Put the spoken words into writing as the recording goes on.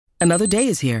Another day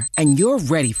is here, and you're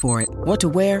ready for it. What to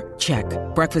wear? Check.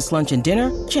 Breakfast, lunch, and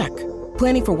dinner? Check.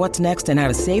 Planning for what's next and how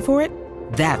to save for it?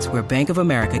 That's where Bank of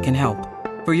America can help.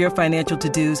 For your financial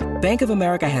to-dos, Bank of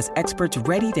America has experts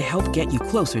ready to help get you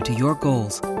closer to your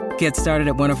goals. Get started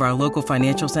at one of our local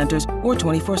financial centers or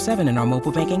 24/7 in our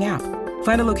mobile banking app.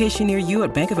 Find a location near you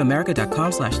at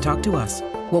bankofamerica.com/talktous.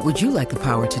 What would you like the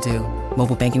power to do?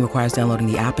 Mobile banking requires downloading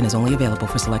the app and is only available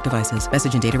for select devices.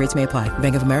 Message and data rates may apply.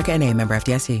 Bank of America N.A., member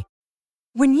FDIC.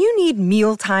 When you need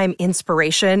mealtime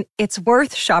inspiration, it's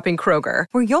worth shopping Kroger,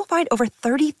 where you'll find over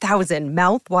 30,000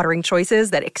 mouth-watering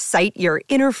choices that excite your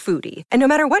inner foodie. And no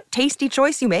matter what tasty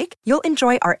choice you make, you'll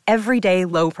enjoy our everyday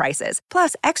low prices,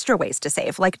 plus extra ways to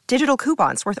save, like digital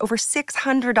coupons worth over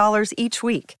 $600 each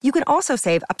week. You can also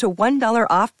save up to $1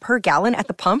 off per gallon at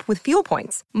the pump with fuel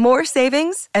points. More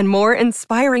savings and more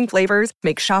inspiring flavors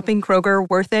make shopping Kroger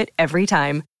worth it every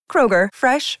time. Kroger,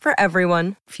 fresh for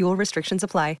everyone. Fuel restrictions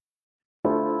apply.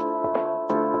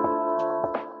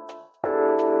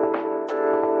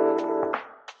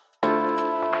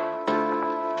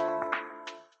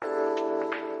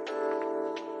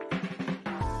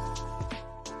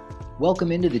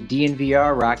 Welcome into the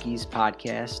DNVR Rockies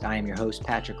podcast. I am your host,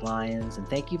 Patrick Lyons, and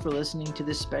thank you for listening to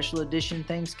this special edition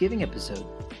Thanksgiving episode.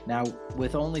 Now,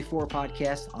 with only 4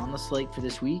 podcasts on the slate for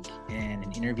this week and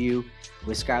an interview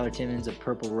with Skylar Timmons of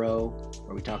Purple Row,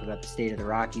 where we talk about the state of the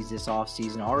Rockies this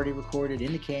offseason, already recorded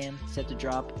in the can, set to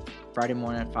drop Friday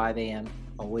morning at 5 a.m.,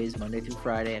 always Monday through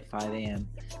Friday at 5 a.m.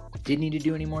 Didn't need to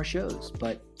do any more shows,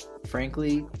 but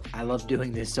frankly, I love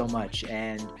doing this so much,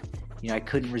 and I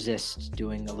couldn't resist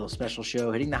doing a little special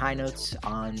show, hitting the high notes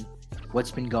on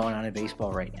what's been going on in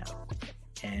baseball right now.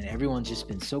 And everyone's just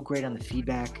been so great on the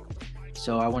feedback.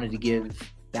 So I wanted to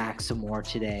give back some more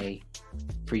today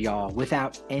for y'all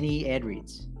without any ad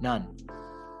reads. None.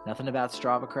 Nothing about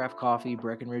Strava Craft Coffee,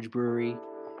 Breckenridge Brewery,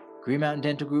 Green Mountain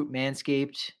Dental Group,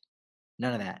 Manscaped.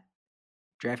 None of that.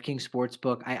 DraftKings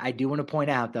Sportsbook. I do want to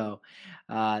point out, though,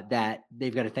 that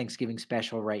they've got a Thanksgiving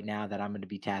special right now that I'm going to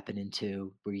be tapping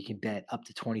into where you can bet up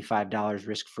to $25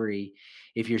 risk-free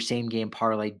if your same-game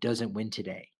parlay doesn't win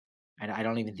today. And I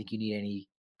don't even think you need any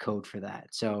code for that.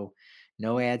 So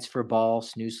no ads for ball,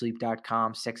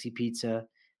 snoozesleep.com, Sexy Pizza,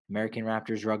 American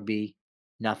Raptors Rugby,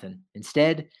 nothing.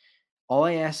 Instead, all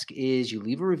I ask is you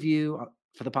leave a review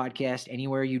for the podcast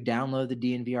anywhere you download the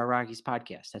DNVR Rockies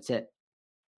podcast. That's it.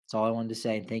 That's all I wanted to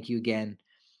say. And thank you again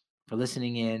for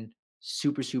listening in.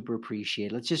 Super, super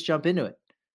appreciate it. Let's just jump into it.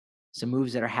 Some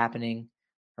moves that are happening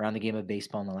around the game of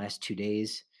baseball in the last 2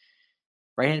 days.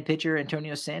 Right-handed pitcher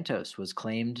Antonio Santos was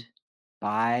claimed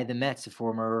by the Mets, a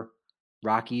former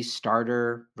Rockies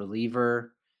starter,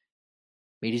 reliever.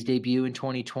 Made his debut in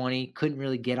 2020. Couldn't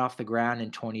really get off the ground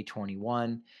in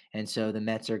 2021. And so the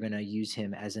Mets are going to use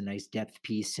him as a nice depth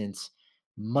piece since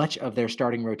much of their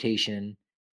starting rotation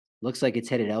looks like it's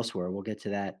headed elsewhere. We'll get to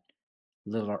that a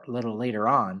little later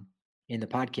on in the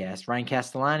podcast. Ryan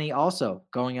Castellani also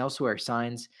going elsewhere,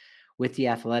 signs with the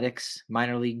Athletics,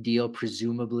 minor league deal,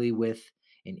 presumably with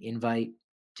an invite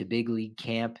to big league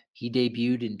camp. He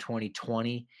debuted in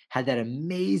 2020, had that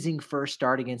amazing first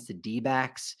start against the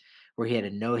D-backs where he had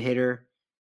a no-hitter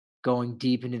going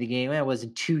deep into the game. It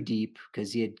wasn't too deep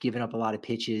because he had given up a lot of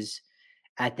pitches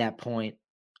at that point.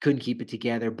 Couldn't keep it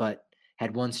together, but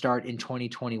had one start in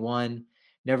 2021,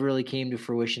 never really came to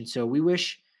fruition. So we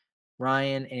wish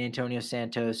Ryan and Antonio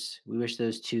Santos, we wish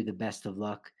those two the best of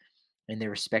luck in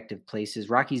their respective places.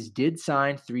 Rockies did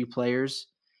sign 3 players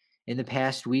in the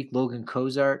past week. Logan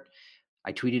Cozart,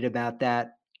 I tweeted about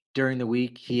that during the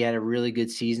week. He had a really good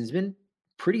season. He's been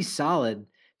pretty solid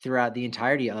throughout the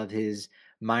entirety of his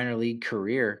minor league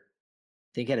career.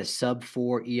 I think he had a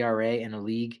sub-4 ERA in a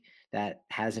league that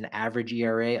has an average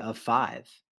ERA of 5.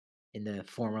 In the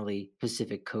formerly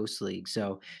Pacific Coast League.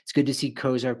 So it's good to see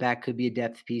Cozart back. Could be a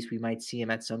depth piece. We might see him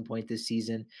at some point this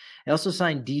season. I also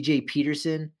signed DJ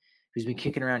Peterson, who's been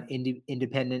kicking around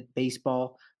independent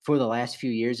baseball for the last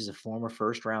few years as a former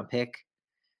first-round pick.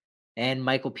 And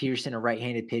Michael Peterson, a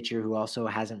right-handed pitcher who also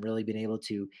hasn't really been able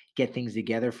to get things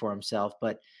together for himself.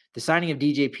 But the signing of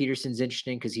DJ Peterson is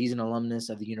interesting because he's an alumnus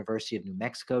of the University of New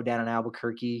Mexico down in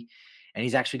Albuquerque. And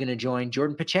he's actually going to join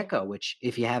Jordan Pacheco, which,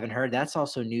 if you haven't heard, that's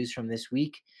also news from this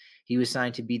week. He was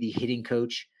signed to be the hitting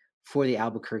coach for the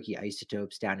Albuquerque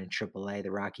Isotopes down in AAA,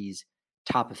 the Rockies'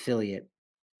 top affiliate.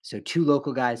 So 2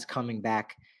 local guys coming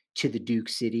back to the Duke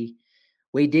City.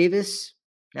 Wade Davis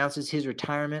announces his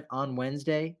retirement on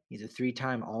Wednesday. He's a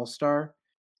 3-time All-Star.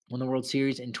 Won the World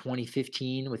Series in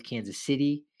 2015 with Kansas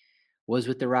City. Was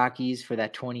with the Rockies for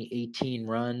that 2018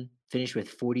 run. Finished with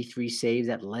 43 saves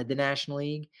that led the National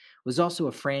League. Was also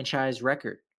a franchise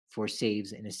record for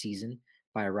saves in a season.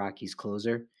 by a Rockies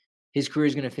closer. His career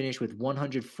is going to finish with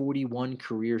 141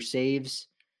 career saves,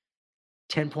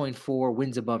 10.4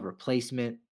 wins above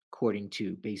replacement, according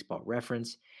to Baseball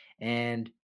Reference, and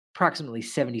approximately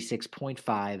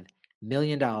 $76.5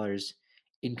 million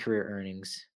in career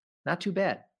earnings. Not too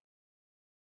bad. It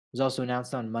was also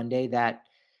announced on Monday that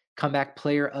comeback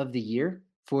player of the year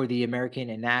for the American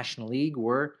and National League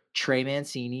were Trey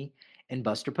Mancini and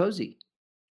Buster Posey.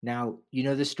 Now, you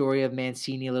know the story of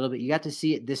Mancini a little bit. You got to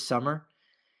see it this summer,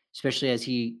 especially as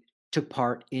he took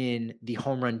part in the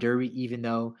home run derby, even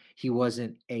though he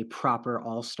wasn't a proper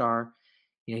all-star.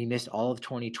 He missed all of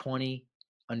 2020,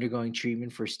 undergoing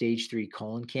treatment for stage 3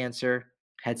 colon cancer,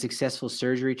 had successful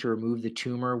surgery to remove the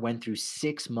tumor, went through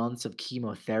 6 months of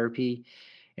chemotherapy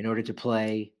in order to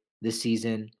play this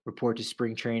season, report to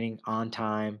spring training on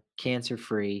time,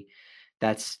 cancer-free.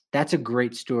 That's a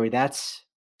great story.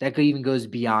 That even goes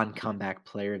beyond comeback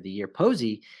player of the year.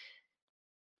 Posey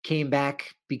came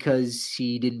back because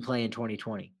he didn't play in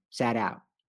 2020, sat out,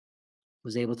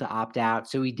 was able to opt out.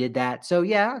 So he did that. So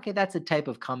yeah, okay, that's a type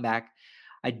of comeback.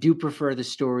 I do prefer the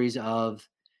stories of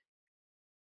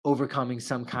overcoming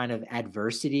some kind of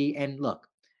adversity. And look,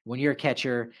 when you're a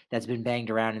catcher that's been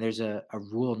banged around and there's a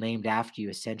rule named after you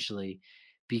essentially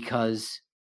because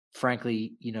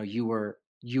frankly, you were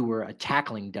a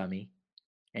tackling dummy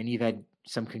and you've had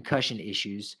some concussion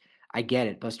issues. I get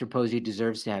it. Buster Posey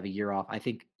deserves to have a year off. I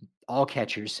think all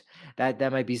catchers, that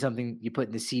might be something you put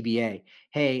in the CBA.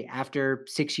 Hey, after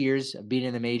 6 years of being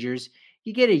in the majors,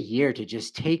 you get a year to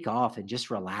just take off and just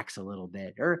relax a little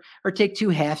bit or take 2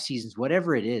 half seasons,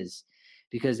 whatever it is,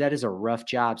 because that is a rough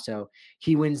job. So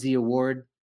he wins the award.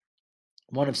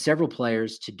 One of several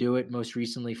players to do it, most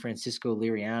recently Francisco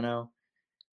Liriano.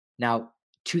 Now,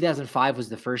 2005 was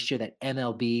the first year that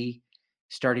MLB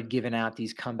started giving out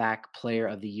these comeback player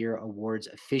of the year awards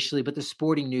officially, but the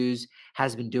Sporting News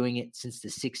has been doing it since the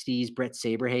 60s. Brett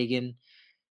Saberhagen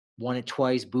won it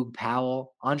twice. Boog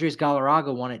Powell. Andres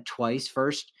Galarraga won it twice.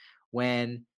 First,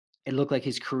 when it looked like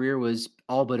his career was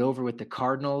all but over with the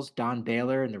Cardinals, Don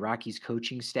Baylor and the Rockies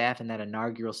coaching staff in that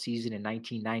inaugural season in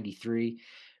 1993,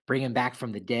 bring him back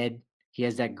from the dead. He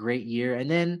has that great year.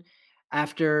 And then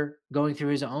after going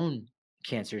through his own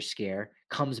cancer scare,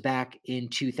 comes back in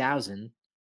 2000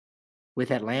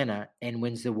 with Atlanta and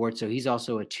wins the award. So he's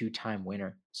also a 2-time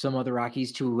winner. Some other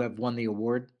Rockies who have won the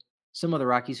award.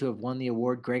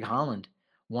 Greg Holland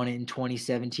won it in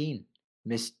 2017.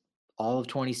 Missed all of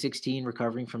 2016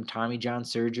 recovering from Tommy John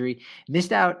surgery.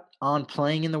 Missed out on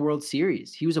playing in the World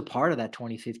Series. He was a part of that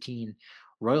 2015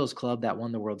 Royals club that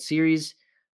won the World Series,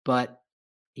 but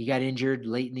he got injured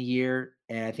late in the year,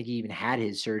 and I think he even had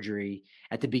his surgery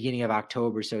at the beginning of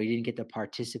October, so he didn't get to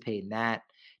participate in that.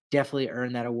 Definitely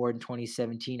earned that award in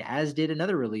 2017, as did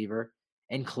another reliever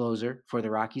and closer for the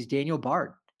Rockies, Daniel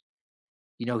Bard.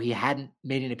 He hadn't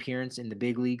made an appearance in the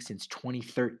big league since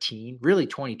 2013. Really,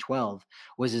 2012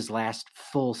 was his last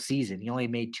full season. He only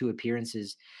made 2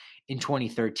 appearances in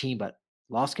 2013, but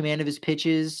lost command of his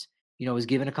pitches, was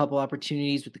given a couple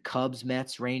opportunities with the Cubs,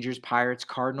 Mets, Rangers, Pirates,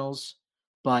 Cardinals,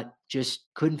 but just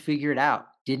couldn't figure it out.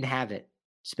 Didn't have it.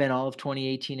 Spent all of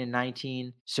 2018 and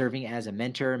 19 serving as a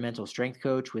mentor, mental strength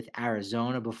coach with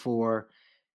Arizona before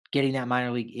getting that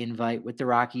minor league invite with the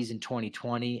Rockies in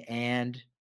 2020 and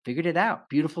figured it out.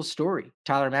 Beautiful story.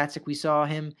 Tyler Matzek, we saw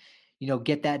him,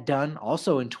 get that done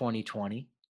also in 2020.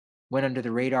 Went under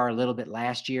the radar a little bit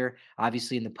last year.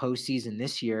 Obviously in the postseason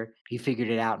this year, he figured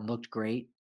it out and looked great.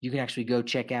 You can actually go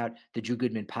check out the Drew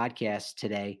Goodman podcast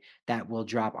today. That will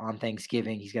drop on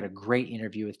Thanksgiving. He's got a great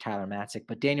interview with Tyler Matzek.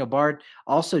 But Daniel Bard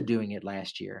also doing it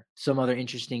last year. Some other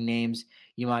interesting names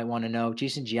you might want to know.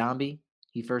 Jason Giambi,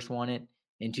 he first won it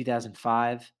in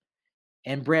 2005.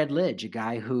 And Brad Lidge, a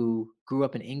guy who grew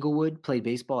up in Inglewood, played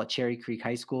baseball at Cherry Creek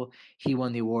High School. He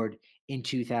won the award in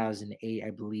 2008,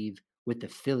 I believe, with the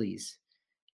Phillies.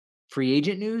 Free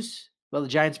agent news. Well, the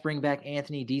Giants bring back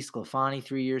Anthony DeSclafani,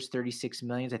 3 years, $36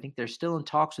 million. I think they're still in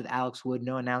talks with Alex Wood.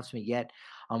 No announcement yet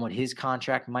on what his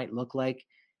contract might look like.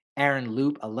 Aaron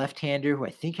Loup, a left-hander who I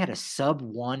think had a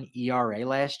sub-1 ERA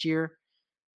last year.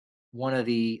 One of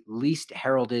the least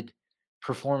heralded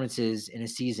performances in a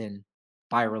season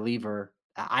by a reliever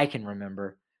I can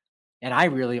remember. And I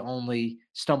really only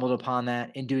stumbled upon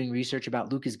that in doing research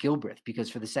about Lucas Gilbreth, because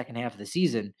for the second half of the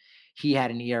season, he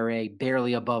had an ERA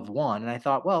barely above 1. And I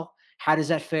thought, well, how does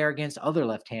that fare against other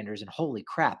left-handers? And holy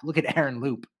crap, look at Aaron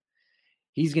Loup.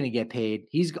 He's going to get paid.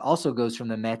 He's also goes from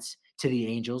the Mets to the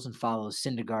Angels and follows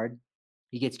Syndergaard.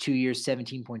 He gets 2 years,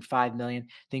 $17.5 million.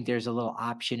 I think there's a little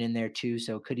option in there too.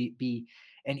 So could it be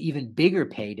an even bigger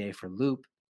payday for Loup?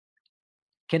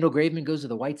 Kendall Graveman goes to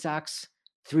the White Sox.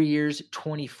 3 years,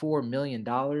 $24 million.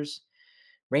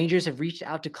 Rangers have reached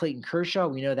out to Clayton Kershaw.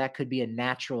 We know that could be a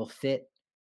natural fit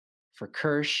for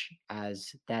Kersh,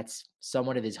 as that's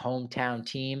somewhat of his hometown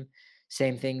team.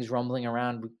 Same things rumbling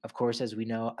around, of course, as we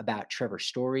know about Trevor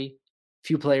Story.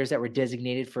 Few players that were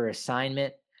designated for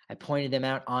assignment. I pointed them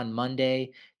out on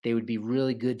Monday. They would be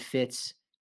really good fits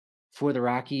for the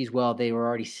Rockies. Well, they were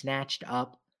already snatched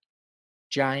up.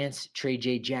 Giants trade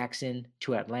Jay Jackson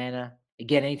to Atlanta.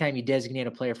 Again, anytime you designate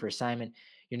a player for assignment,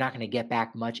 you're not going to get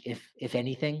back much, if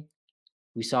anything.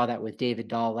 We saw that with David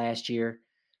Dahl last year,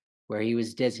 where he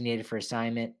was designated for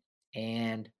assignment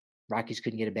and Rockies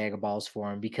couldn't get a bag of balls for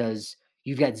him because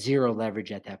you've got zero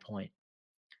leverage at that point.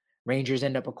 Rangers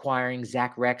end up acquiring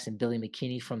Zach Rex and Billy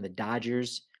McKinney from the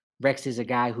Dodgers. Rex is a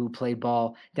guy who played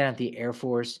ball down at the Air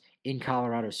Force in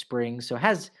Colorado Springs, so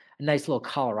has a nice little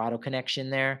Colorado connection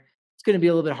there. It's going to be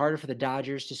a little bit harder for the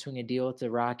Dodgers to swing a deal with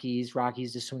the Rockies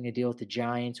to swing a deal with the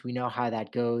Giants. We know how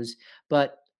that goes,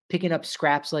 but picking up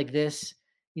scraps like this,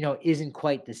 isn't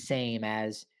quite the same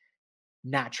as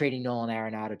not trading Nolan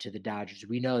Arenado to the Dodgers.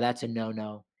 We know that's a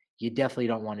no-no. You definitely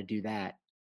don't want to do that.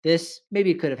 This, maybe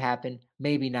it could have happened,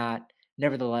 maybe not.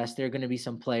 Nevertheless, there are going to be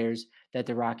some players that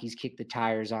the Rockies kick the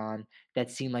tires on that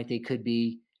seem like they could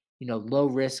be, low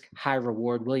risk, high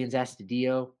reward. Willians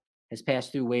Astudillo has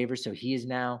passed through waivers, so he has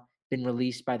now been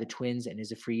released by the Twins and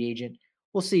is a free agent.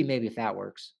 We'll see maybe if that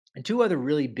works. And two other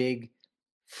really big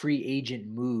free agent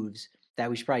moves that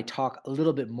we should probably talk a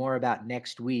little bit more about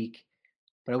next week,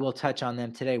 but I will touch on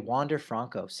them today. Wander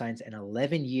Franco signs an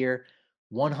 11-year,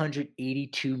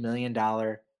 $182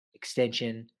 million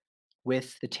extension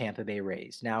with the Tampa Bay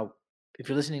Rays. Now, if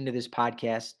you're listening to this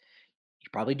podcast, you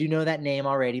probably do know that name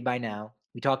already by now.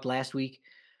 We talked last week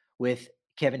with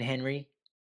Kevin Henry,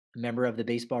 a member of the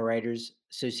Baseball Writers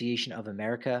Association of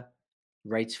America,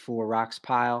 writes for Rox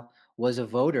Pile, was a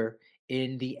voter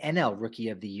in the NL Rookie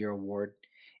of the Year award.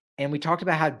 And we talked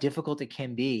about how difficult it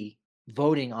can be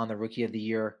voting on the Rookie of the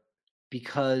Year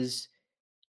because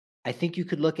I think you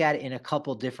could look at it in a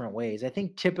couple different ways. I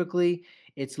think typically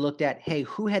it's looked at, hey,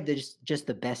 who had just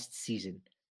the best season,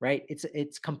 right?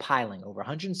 It's compiling over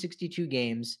 162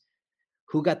 games,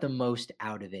 who got the most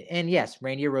out of it. And yes,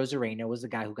 Randy Arozarena was the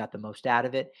guy who got the most out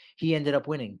of it. He ended up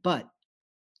winning, but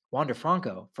Wander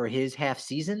Franco for his half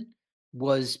season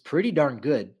was pretty darn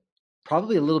good.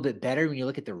 Probably a little bit better when you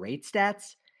look at the rate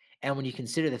stats. And when you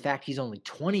consider the fact he's only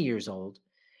 20 years old,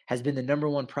 has been the number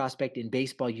one prospect in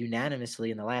baseball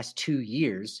unanimously in the last 2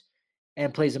 years,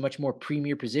 and plays a much more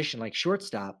premier position like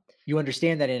shortstop, you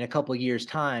understand that in a couple of years'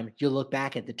 time, you'll look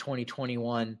back at the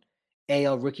 2021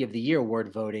 AL Rookie of the Year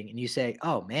award voting and you say,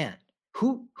 oh man,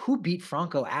 who beat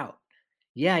Franco out?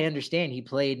 Yeah, I understand he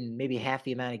played in maybe half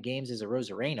the amount of games as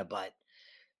Arozarena, but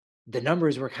the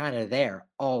numbers were kind of there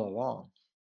all along.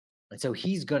 And so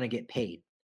he's going to get paid.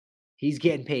 He's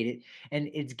getting paid it, and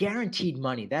it's guaranteed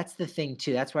money. That's the thing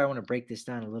too. That's why I want to break this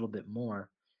down a little bit more.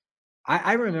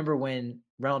 I remember when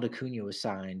Ronald Acuna was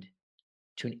signed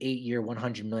to an 8-year,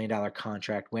 $100 million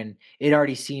contract when it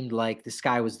already seemed like the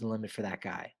sky was the limit for that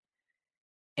guy.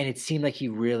 And it seemed like he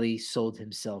really sold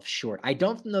himself short. I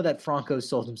don't know that Franco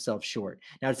sold himself short.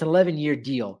 Now, it's an 11-year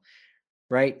deal,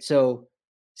 right? So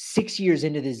 6 years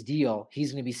into this deal,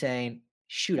 he's going to be saying,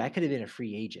 shoot, I could have been a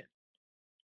free agent.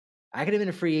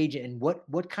 And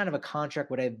what kind of a contract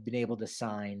would I have been able to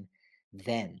sign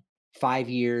then? 5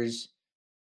 years,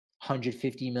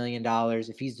 $150 million.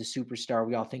 If he's the superstar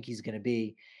we all think he's going to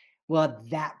be. Well, at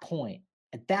that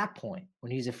point,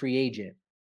 when he's a free agent,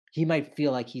 he might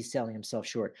feel like he's selling himself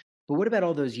short. But what about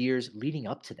all those years leading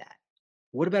up to that?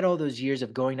 What about all those years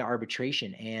of going to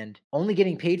arbitration and only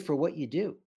getting paid for what you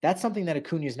do? That's something that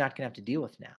Acuna is not going to have to deal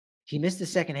with now. He missed the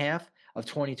second half of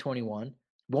 2021.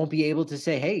 Won't be able to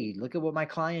say, hey, look at what my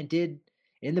client did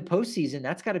in the postseason.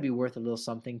 That's got to be worth a little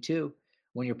something too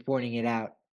when you're pointing it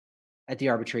out at the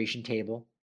arbitration table.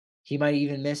 He might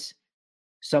even miss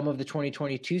some of the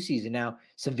 2022 season. Now,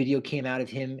 some video came out of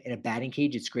him in a batting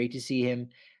cage. It's great to see him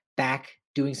back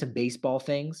doing some baseball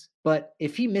things. But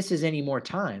if he misses any more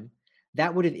time,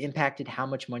 that would have impacted how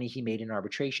much money he made in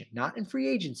arbitration, not in free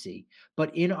agency,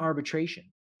 but in arbitration.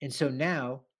 And so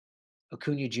now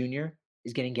Acuna Jr.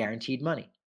 is getting guaranteed money.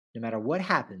 No matter what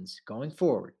happens going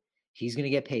forward, he's going to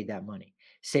get paid that money.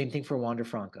 Same thing for Wander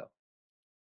Franco.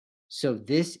 So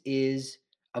this is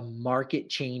a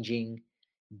market-changing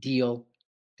deal.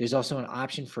 There's also an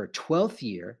option for a 12th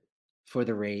year for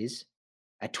the Rays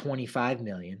at $25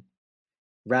 million.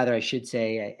 Rather, I should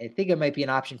say, I think it might be an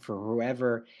option for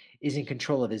whoever is in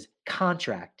control of his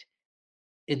contract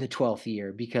in the 12th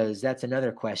year, because that's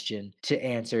another question to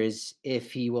answer, is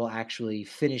if he will actually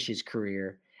finish his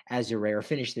career Azure or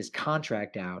finish this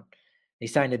contract out. They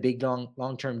signed a big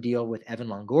long-term deal with Evan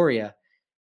Longoria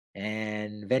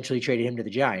and eventually traded him to the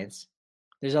Giants.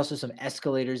 There's also some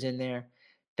escalators in there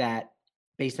that,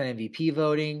 based on MVP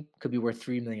voting, could be worth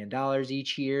 $3 million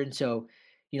each year. And so,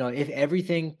 if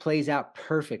everything plays out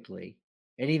perfectly,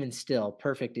 and even still,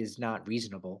 perfect is not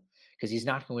reasonable because he's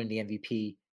not going to win the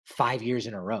MVP 5 years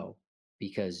in a row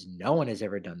because no one has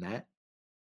ever done that.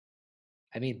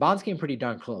 I mean, Bonds came pretty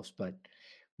darn close, but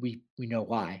we know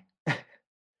why.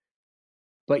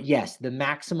 But yes, the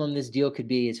maximum this deal could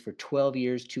be is for 12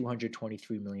 years,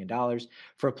 $223 million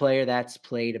for a player that's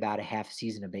played about a half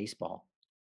season of baseball.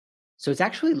 So it's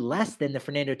actually less than the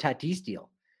Fernando Tatis deal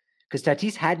because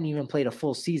Tatis hadn't even played a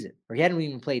full season, or he hadn't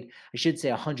even played, I should say,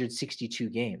 162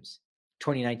 games.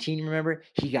 2019, remember,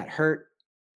 he got hurt,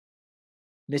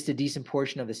 missed a decent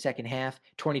portion of the second half.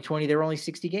 2020, there were only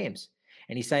 60 games.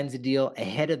 And he signs the deal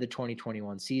ahead of the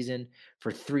 2021 season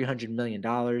for $300 million.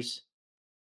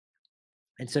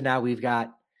 And so now we've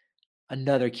got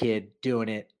another kid doing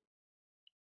it.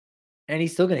 And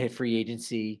he's still going to hit free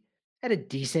agency at a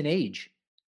decent age.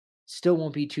 Still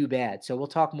won't be too bad. So we'll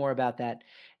talk more about that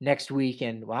next week.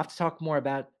 And we'll have to talk more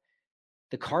about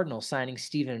the Cardinals signing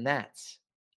Steven Matz.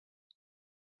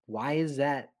 Why is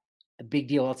that a big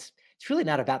deal? Well, it's really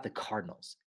not about the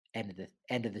Cardinals end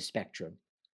of the spectrum.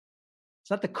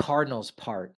 It's not the Cardinals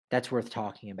part that's worth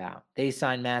talking about. They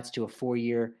signed Matz to a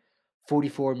 4-year,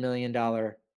 $44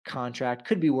 million contract.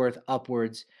 Could be worth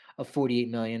upwards of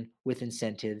 $48 million with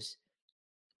incentives.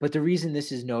 But the reason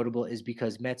this is notable is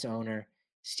because Mets owner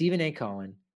Stephen A.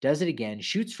 Cohen does it again,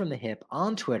 shoots from the hip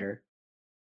on Twitter.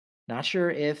 Not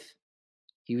sure if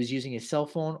he was using his cell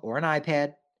phone or an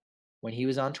iPad when he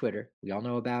was on Twitter. We all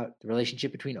know about the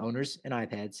relationship between owners and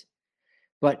iPads.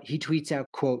 But he tweets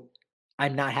out, quote,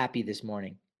 "I'm not happy this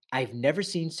morning. I've never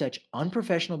seen such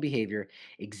unprofessional behavior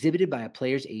exhibited by a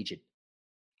player's agent.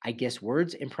 I guess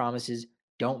words and promises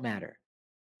don't matter,"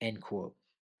 end quote.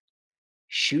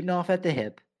 Shooting off at the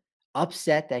hip,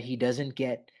 upset that he doesn't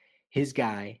get his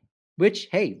guy, which,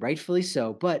 hey, rightfully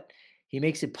so, but he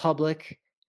makes it public.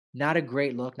 Not a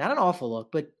great look, not an awful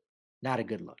look, but not a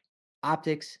good look.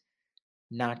 Optics,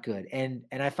 not good. And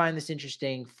I find this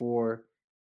interesting for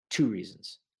two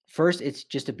reasons. First, it's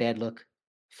just a bad look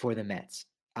for the Mets,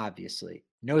 obviously.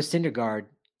 Noah Syndergaard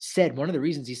said one of the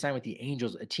reasons he signed with the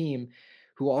Angels, a team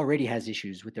who already has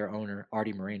issues with their owner,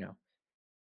 Artie Moreno.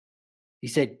 He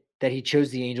said that he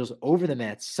chose the Angels over the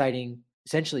Mets, citing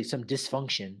essentially some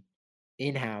dysfunction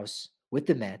in-house with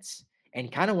the Mets,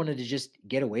 and kind of wanted to just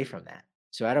get away from that.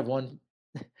 So out of one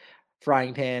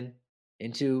frying pan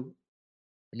into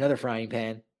another frying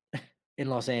pan in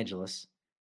Los Angeles.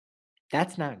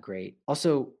 That's not great.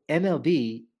 Also,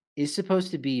 MLB is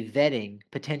supposed to be vetting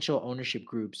potential ownership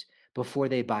groups before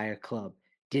they buy a club.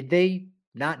 Did they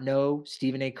not know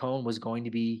Stephen A. Cohen was going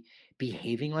to be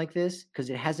behaving like this? Because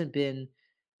it hasn't been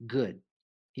good.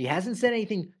 He hasn't said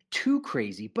anything too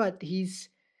crazy, but he's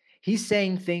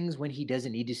saying things when he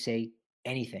doesn't need to say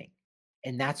anything.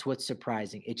 And that's what's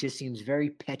surprising. It just seems very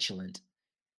petulant,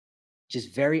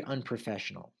 just very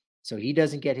unprofessional. So he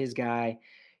doesn't get his guy.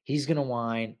 He's going to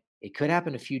whine. It could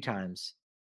happen a few times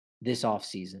this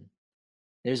offseason.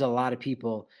 There's a lot of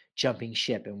people jumping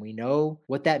ship, and we know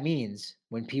what that means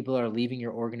when people are leaving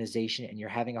your organization and you're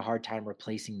having a hard time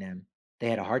replacing them. They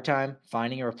had a hard time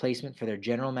finding a replacement for their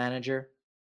general manager.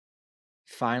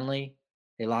 Finally,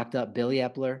 they locked up Billy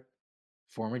Epler,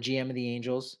 former GM of the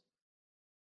Angels,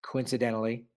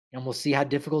 coincidentally, and we'll see how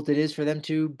difficult it is for them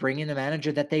to bring in a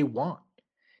manager that they want.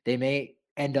 They may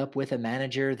end up with a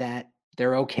manager that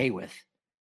they're okay with,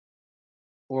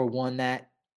 or one that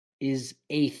is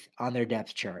 8th on their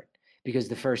depth chart because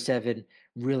the first 7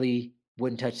 really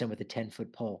wouldn't touch them with a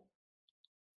 10-foot pole.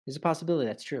 There's a possibility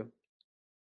that's true.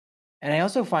 And I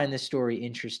also find this story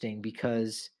interesting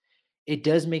because it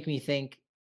does make me think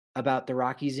about the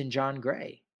Rockies and John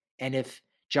Gray, and if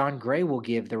John Gray will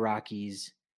give the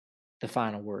Rockies the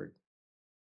final word,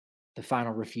 the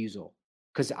final refusal,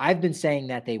 because I've been saying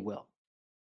that they will.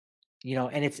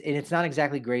 And it's not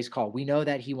exactly Gray's call. We know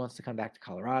that he wants to come back to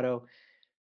Colorado.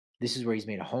 This is where he's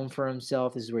made a home for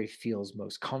himself. This is where he feels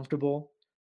most comfortable.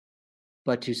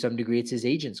 But to some degree, it's his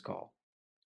agent's call.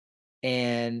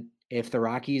 And if the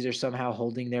Rockies are somehow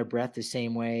holding their breath the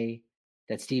same way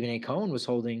that Stephen A. Cohen was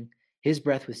holding his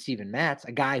breath with Steven Matz,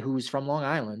 a guy who's from Long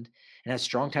Island and has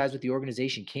strong ties with the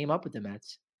organization, came up with the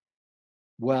Mets,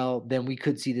 well, then we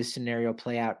could see this scenario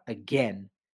play out again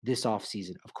this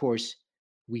offseason. Of course,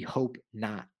 we hope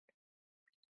not.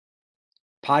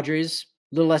 Padres,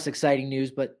 a little less exciting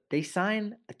news, but they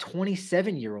signed a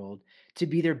 27-year-old to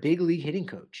be their big league hitting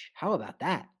coach. How about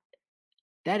that?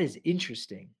 That is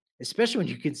interesting, especially when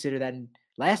you consider that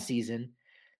last season,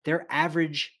 their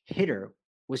average hitter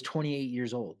was 28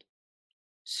 years old.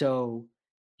 So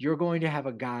you're going to have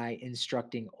a guy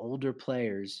instructing older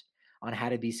players on how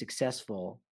to be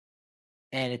successful.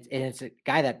 And it's a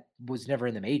guy that was never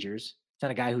in the majors. It's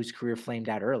not a guy whose career flamed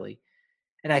out early.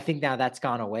 And I think now that's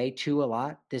gone away too a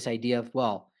lot. This idea of,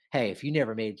 well, hey, if you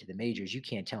never made it to the majors, you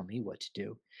can't tell me what to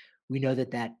do. We know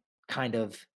that kind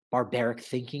of barbaric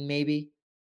thinking, maybe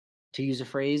to use a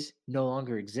phrase, no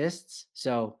longer exists.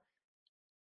 So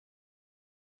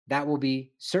that will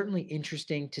be certainly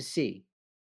interesting to see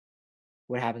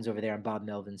what happens over there on Bob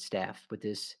Melvin's staff with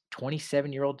this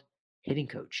 27-year-old hitting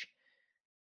coach.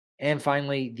 And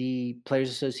finally, the Players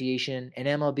Association and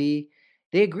MLB,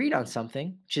 they agreed on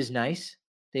something, which is nice.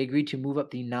 They agreed to move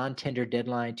up the non-tender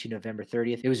deadline to November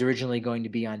 30th. It was originally going to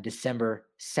be on December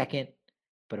 2nd,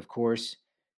 but of course,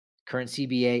 current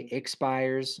CBA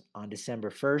expires on December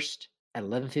 1st at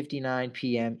 11:59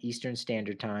 p.m. Eastern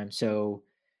Standard Time. So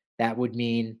that would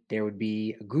mean there would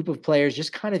be a group of players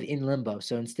just kind of in limbo.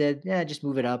 So instead, just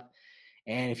move it up.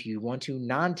 And if you want to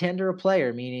non-tender a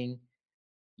player, meaning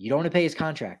you don't want to pay his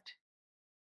contract,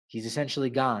 he's essentially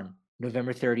gone.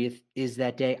 November 30th is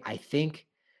that day. I think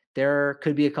there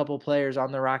could be a couple players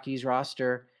on the Rockies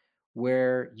roster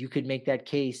where you could make that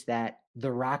case that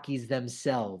the Rockies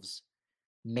themselves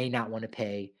may not want to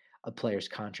pay a player's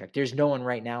contract. There's no one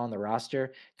right now on the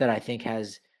roster that I think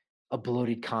has a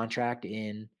bloated contract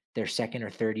in their second or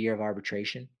third year of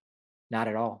arbitration. Not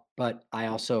at all. But I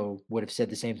also would have said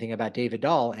the same thing about David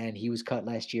Dahl, and he was cut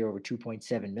last year over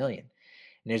 $2.7 million.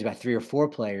 And there's about 3 or 4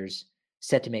 players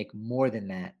set to make more than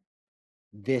that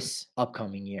this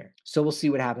upcoming year. So we'll see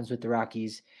what happens with the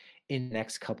Rockies in the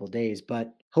next couple of days.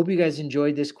 But hope you guys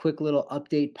enjoyed this quick little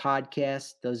update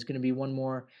podcast. There's going to be one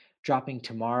more dropping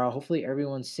tomorrow. Hopefully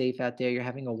everyone's safe out there. You're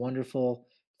having a wonderful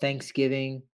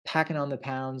Thanksgiving, packing on the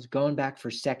pounds, going back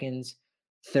for seconds,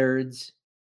 thirds,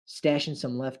 stashing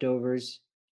some leftovers,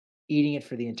 eating it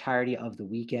for the entirety of the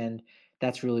weekend.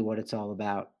 That's really what it's all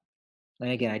about.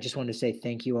 And again, I just wanted to say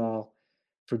thank you all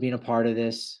for being a part of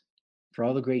this, for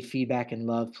all the great feedback and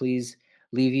love. Please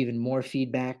leave even more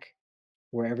feedback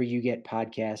wherever you get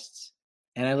podcasts.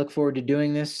 And I look forward to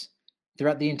doing this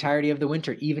throughout the entirety of the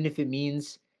winter, even if it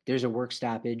means there's a work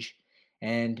stoppage.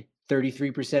 And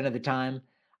 33% of the time,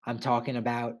 I'm talking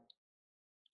about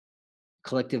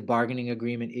collective bargaining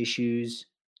agreement issues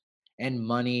and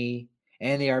money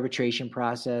and the arbitration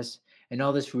process and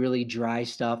all this really dry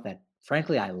stuff that,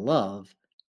 frankly, I love,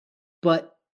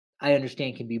 but I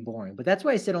understand can be boring. But that's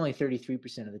why I said only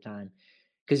 33% of the time,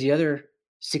 because the other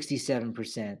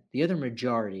 67%, the other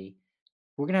majority,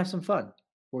 we're going to have some fun.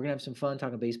 We're going to have some fun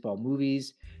talking baseball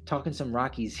movies, talking some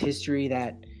Rockies history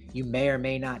that you may or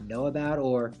may not know about,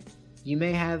 or you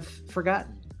may have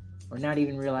forgotten or not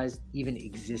even realized even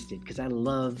existed, because I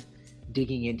love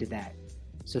digging into that.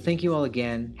 So thank you all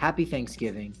again. Happy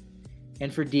Thanksgiving.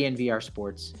 And for DNVR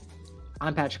Sports,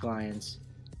 I'm Patrick Lyons.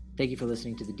 Thank you for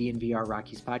listening to the DNVR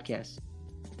Rockies podcast.